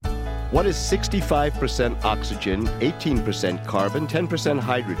What is 65% oxygen, 18% carbon, 10%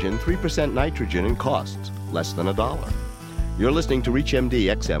 hydrogen, 3% nitrogen in costs? Less than $1. You're listening to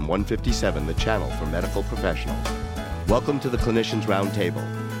ReachMD XM 157, the channel for medical professionals. Welcome to the Clinicians Roundtable.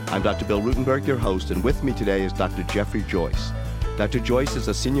 I'm Dr. Bill Rutenberg, your host, and with me today is Dr. Geoffrey Joyce. Dr. Joyce is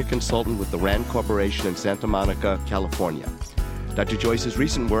a senior consultant with the RAND Corporation in Santa Monica, California. Dr. Joyce's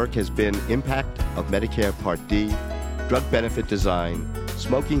recent work has been impact of Medicare Part D, drug benefit design,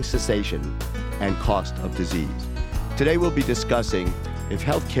 smoking cessation, and cost of disease. Today we'll be discussing if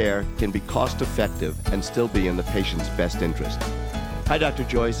healthcare can be cost-effective and still be in the patient's best interest. Hi, Dr.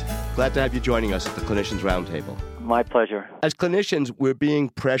 Joyce. Glad to have you joining us at the Clinicians Roundtable. My pleasure. As clinicians, we're being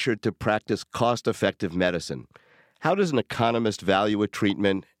pressured to practice cost-effective medicine. How does an economist value a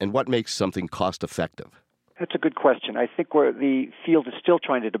treatment, and what makes something cost-effective? That's a good question. I think the field is still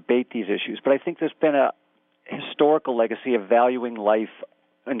trying to debate these issues, but I think there's been a historical legacy of valuing life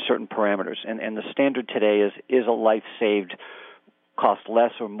in certain parameters, and the standard today is a life saved cost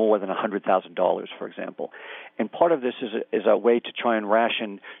less or more than $100,000, for example. And part of this is a way to try and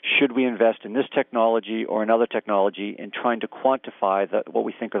ration, should we invest in this technology or another technology, in trying to quantify what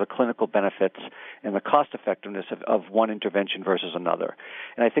we think are the clinical benefits and the cost effectiveness of one intervention versus another.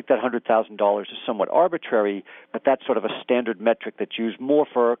 And I think that $100,000 is somewhat arbitrary, but that's sort of a standard metric that's used more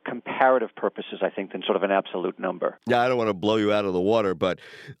for comparative purposes, I think, than sort of an absolute number. Yeah, I don't want to blow you out of the water, but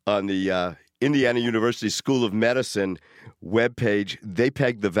on the Indiana University School of Medicine webpage, they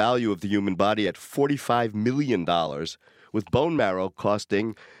pegged the value of the human body at $45 million, with bone marrow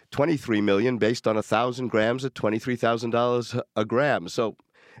costing $23 million based on 1,000 grams at $23,000 a gram. So,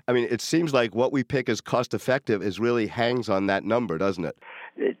 I mean, it seems like what we pick as cost-effective really hangs on that number, doesn't it?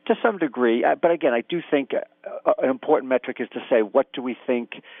 To some degree. But again, I do think an important metric is to say, what do we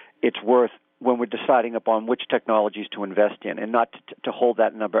think it's worth when we're deciding upon which technologies to invest in, and not to hold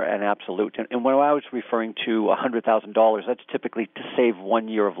that number an absolute. And when I was referring to $100,000, that's typically to save 1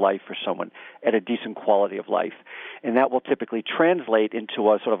 year of life for someone at a decent quality of life. And that will typically translate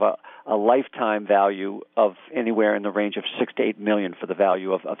into a sort of a lifetime value of anywhere in the range of $6 to $8 million for the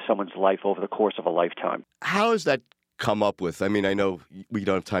value of someone's life over the course of a lifetime. How is that come up with? I mean, I know we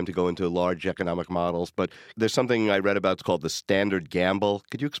don't have time to go into large economic models, but there's something I read about, it's called the standard gamble.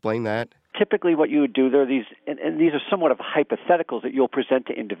 Could you explain that? Typically what you would do, there are these, and these are somewhat of hypotheticals that you'll present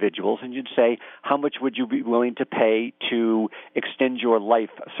to individuals, and you'd say, how much would you be willing to pay to extend your life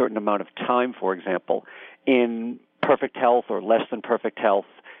a certain amount of time, for example, in perfect health or less than perfect health?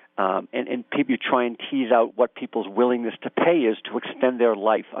 And people, you try and tease out what people's willingness to pay is to extend their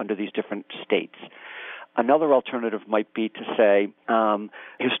life under these different states. Another alternative might be to say,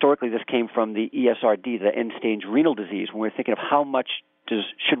 historically this came from the ESRD, the end-stage renal disease, when we're thinking of how much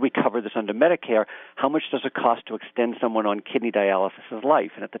should we cover this under Medicare, how much does it cost to extend someone on kidney dialysis'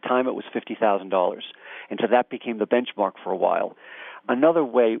 life? And at the time it was $50,000. And so that became the benchmark for a while. Another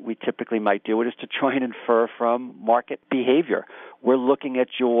way we typically might do it is to try and infer from market behavior. We're looking at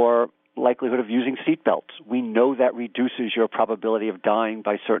your likelihood of using seatbelts. We know that reduces your probability of dying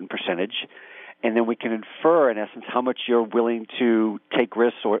by a certain percentage. And then we can infer, in essence, how much you're willing to take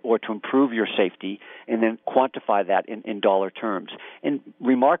risks or to improve your safety, and then quantify that in dollar terms. And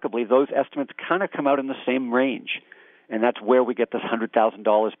remarkably, those estimates kind of come out in the same range. And that's where we get this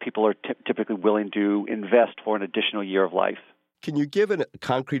 $100,000 people are typically willing to invest for an additional year of life. Can you give a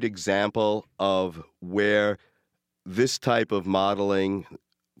concrete example of where this type of modeling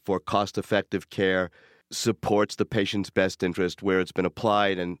for cost-effective care supports the patient's best interest, where it's been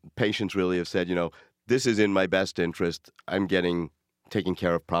applied and patients really have said, this is in my best interest, I'm getting taken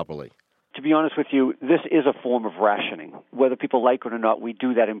care of properly? To be honest with you, this is a form of rationing. Whether people like it or not, we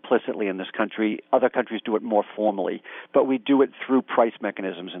do that implicitly in this country. Other countries do it more formally, but we do it through price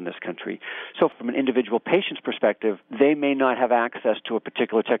mechanisms in this country. So from an individual patient's perspective, they may not have access to a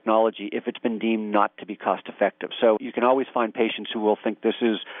particular technology if it's been deemed not to be cost effective. So you can always find patients who will think this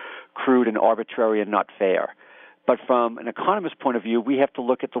is crude and arbitrary and not fair. But from an economist's point of view, we have to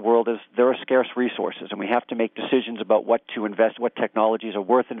look at the world as there are scarce resources, and we have to make decisions about what to invest, what technologies are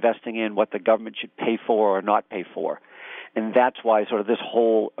worth investing in, what the government should pay for or not pay for. And that's why sort of this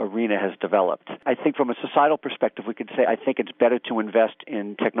whole arena has developed. I think from a societal perspective, we could say I think it's better to invest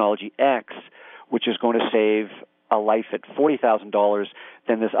in technology X, which is going to save a life at $40,000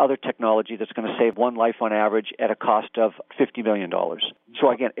 than this other technology that's going to save one life on average at a cost of $50 million. So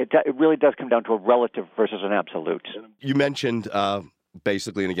again, it really does come down to a relative versus an absolute. You mentioned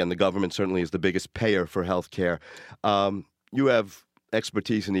basically, and again, the government certainly is the biggest payer for health care. You have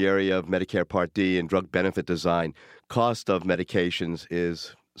expertise in the area of Medicare Part D and drug benefit design. Cost of medications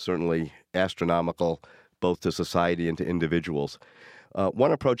is certainly astronomical, both to society and to individuals.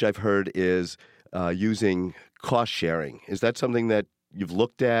 One approach I've heard is using cost sharing. Is that something that you've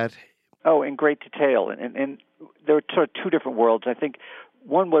looked at? Oh, in great detail. And there are sort of two different worlds. I think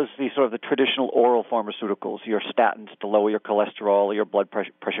one was the traditional oral pharmaceuticals, your statins to lower your cholesterol or your blood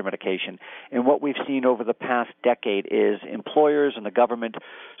pressure medication. And what we've seen over the past decade is employers and the government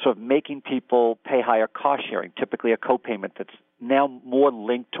sort of making people pay higher cost sharing, typically a copayment that's now more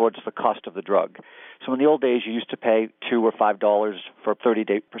linked towards the cost of the drug. So in the old days, you used to pay $2 or $5 for a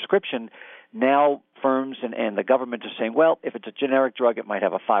 30-day prescription. Now firms and the government are saying, well, if it's a generic drug, it might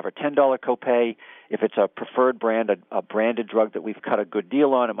have a $5 or $10 copay. If it's a preferred brand, a branded drug that we've cut a good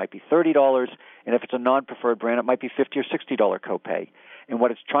deal on, it might be $30. And if it's a non-preferred brand, it might be $50 or $60 copay. And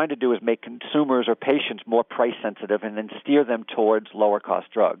what it's trying to do is make consumers or patients more price sensitive and then steer them towards lower cost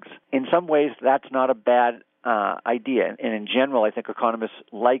drugs. In some ways, that's not a bad idea. And in general, I think economists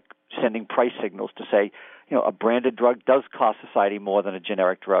like sending price signals to say, a branded drug does cost society more than a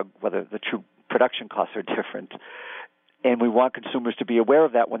generic drug, whether the true production costs are different. And we want consumers to be aware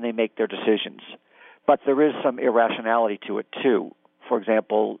of that when they make their decisions. But there is some irrationality to it, too. For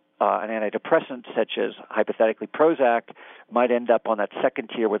example, an antidepressant such as, hypothetically, Prozac might end up on that second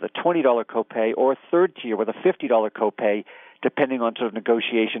tier with a $20 copay or a third tier with a $50 copay, depending on sort of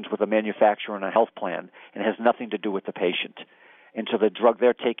negotiations with a manufacturer and a health plan, and it has nothing to do with the patient. And so the drug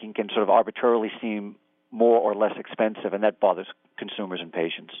they're taking can sort of arbitrarily seem more or less expensive, and that bothers consumers and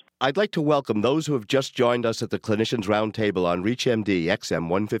patients. I'd like to welcome those who have just joined us at the Clinicians Roundtable on ReachMD XM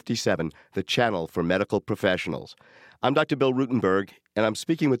 157, the channel for medical professionals. I'm Dr. Bill Rutenberg, and I'm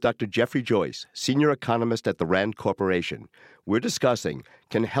speaking with Dr. Geoffrey Joyce, Senior Economist at the Rand Corporation. We're discussing,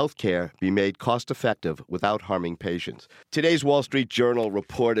 can healthcare be made cost-effective without harming patients? Today's Wall Street Journal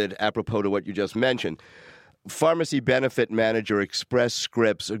reported, apropos to what you just mentioned, pharmacy benefit manager Express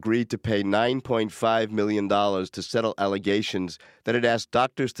Scripts agreed to pay $9.5 million to settle allegations that it asked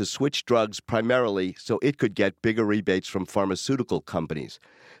doctors to switch drugs primarily so it could get bigger rebates from pharmaceutical companies.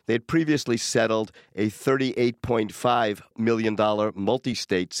 They had previously settled a $38.5 million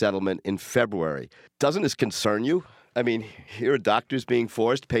multi-state settlement in February. Doesn't this concern you? I mean, here are doctors being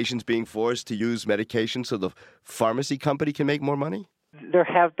forced, patients being forced to use medication so the pharmacy company can make more money? There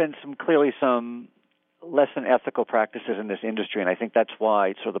have been clearly some less than ethical practices in this industry, and I think that's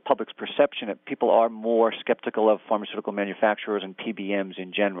why the public's perception that people are more skeptical of pharmaceutical manufacturers and PBMs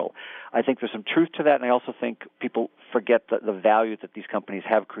in general. I think there's some truth to that, and I also think people forget the value that these companies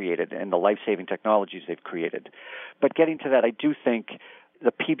have created and the life-saving technologies they've created. But getting to that, I do think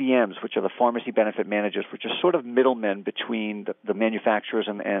the PBMs, which are the pharmacy benefit managers, which are sort of middlemen between the manufacturers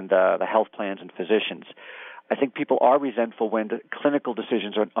and the health plans and physicians, I think people are resentful when the clinical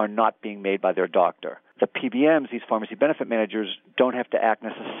decisions are not being made by their doctor. The PBMs, these pharmacy benefit managers, don't have to act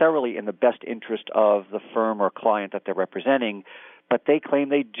necessarily in the best interest of the firm or client that they're representing, but they claim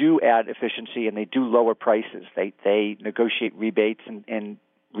they do add efficiency and they do lower prices. They negotiate rebates and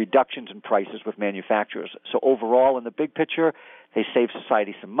reductions in prices with manufacturers. So overall, in the big picture, they save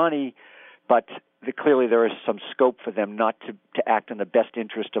society some money, but clearly there is some scope for them not to act in the best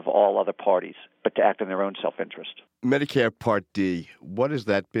interest of all other parties, but to act in their own self-interest. Medicare Part D, what has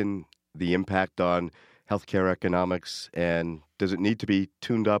that been the impact on healthcare economics, and does it need to be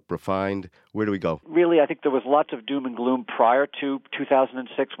tuned up, refined? Where do we go? Really, I think there was lots of doom and gloom prior to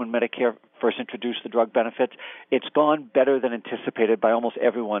 2006 when Medicare first introduced the drug benefits. It's gone better than anticipated by almost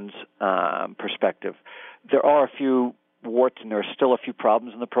everyone's perspective. There are a few warts, and there are still a few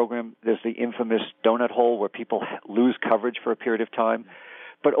problems in the program. There's the infamous donut hole where people lose coverage for a period of time.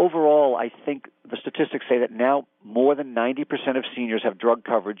 But overall, I think the statistics say that now more than 90% of seniors have drug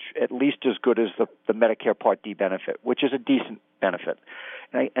coverage at least as good as the Medicare Part D benefit, which is a decent benefit.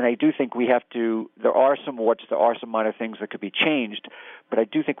 And I do think we have to, there are some warts, there are some minor things that could be changed, but I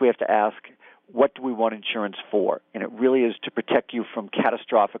do think we have to ask, what do we want insurance for? And it really is to protect you from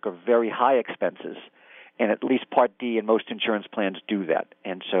catastrophic or very high expenses. And at least Part D and most insurance plans do that.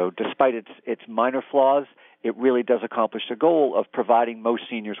 And so despite its minor flaws, it really does accomplish the goal of providing most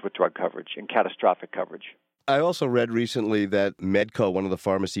seniors with drug coverage and catastrophic coverage. I also read recently that Medco, one of the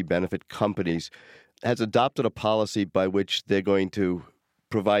pharmacy benefit companies, has adopted a policy by which they're going to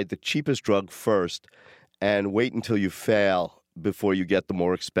provide the cheapest drug first and wait until you fail before you get the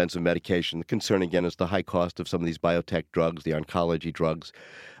more expensive medication. The concern, again, is the high cost of some of these biotech drugs, the oncology drugs.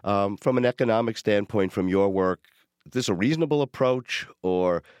 From an economic standpoint, from your work, is this a reasonable approach,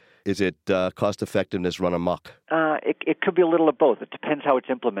 or is it cost effectiveness run amok? It could be a little of both. It depends how it's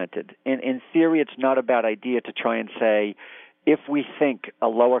implemented. In theory, it's not a bad idea to try and say, if we think a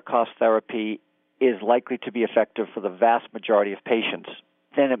lower-cost therapy is likely to be effective for the vast majority of patients,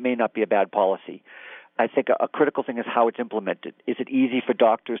 then it may not be a bad policy. I think a critical thing is how it's implemented. Is it easy for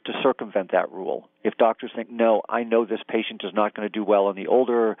doctors to circumvent that rule? If doctors think, no, I know this patient is not going to do well on the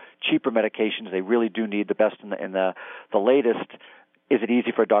older, cheaper medications, they really do need the best and the latest, is it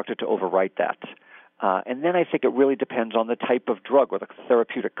easy for a doctor to overwrite that? And then I think it really depends on the type of drug or the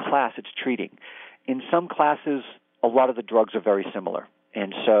therapeutic class it's treating. In some classes, a lot of the drugs are very similar.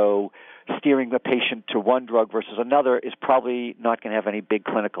 And so steering the patient to one drug versus another is probably not going to have any big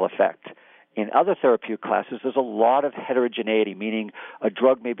clinical effect. In other therapeutic classes, there's a lot of heterogeneity, meaning a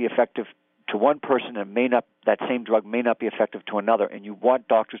drug may be effective to one person and that same drug may not be effective to another, and you want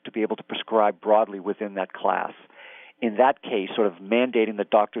doctors to be able to prescribe broadly within that class. In that case, sort of mandating that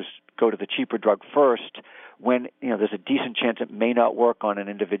doctors go to the cheaper drug first when there's a decent chance it may not work on an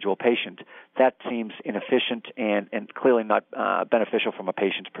individual patient, that seems inefficient and clearly not beneficial from a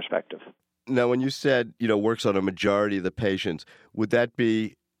patient's perspective. Now, when you said, works on a majority of the patients, would that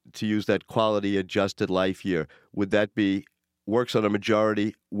be, to use that quality-adjusted life year, would that be works on a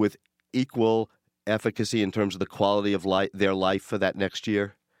majority with equal efficacy in terms of the quality of their life for that next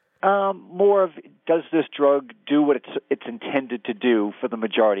year? More of, does this drug do what it's intended to do for the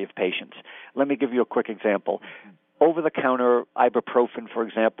majority of patients? Let me give you a quick example. Over-the-counter ibuprofen, for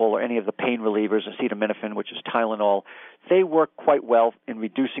example, or any of the pain relievers, acetaminophen, which is Tylenol, they work quite well in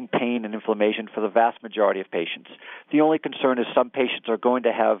reducing pain and inflammation for the vast majority of patients. The only concern is some patients are going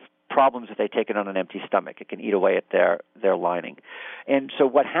to have problems if they take it on an empty stomach. It can eat away at their lining. And so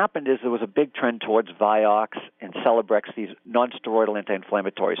what happened is there was a big trend towards Vioxx and Celebrex, these non-steroidal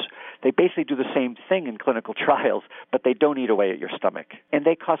anti-inflammatories. They basically do the same thing in clinical trials, but they don't eat away at your stomach. And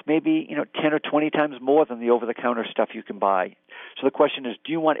they cost maybe 10 or 20 times more than the over-the-counter stuff you can buy. So the question is,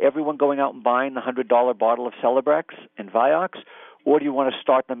 do you want everyone going out and buying the $100 bottle of Celebrex and Vioxx? Or do you want to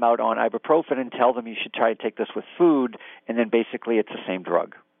start them out on ibuprofen and tell them you should try to take this with food, and then basically it's the same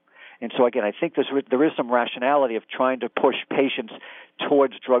drug? And so, again, I think there is some rationality of trying to push patients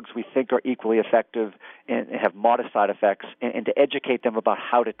towards drugs we think are equally effective and have modest side effects, and to educate them about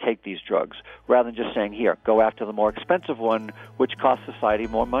how to take these drugs, rather than just saying, here, go after the more expensive one, which costs society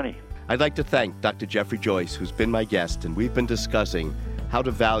more money. I'd like to thank Dr. Geoffrey Joyce, who's been my guest, and we've been discussing how to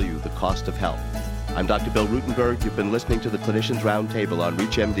value the cost of health. I'm Dr. Bill Rutenberg. You've been listening to the Clinicians Roundtable on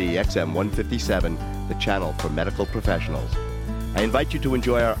ReachMD XM 157, the channel for medical professionals. I invite you to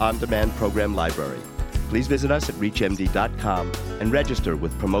enjoy our on-demand program library. Please visit us at reachmd.com and register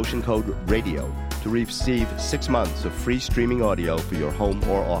with promotion code RADIO to receive 6 months of free streaming audio for your home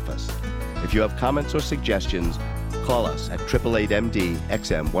or office. If you have comments or suggestions, call us at 888-MD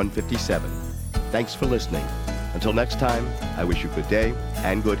XM 157. Thanks for listening. Until next time, I wish you good day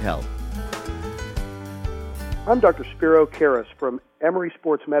and good health. I'm Dr. Spiro Karas from Emory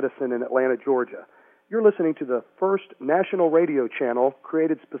Sports Medicine in Atlanta, Georgia. You're listening to the first national radio channel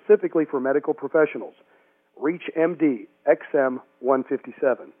created specifically for medical professionals, ReachMD XM 157.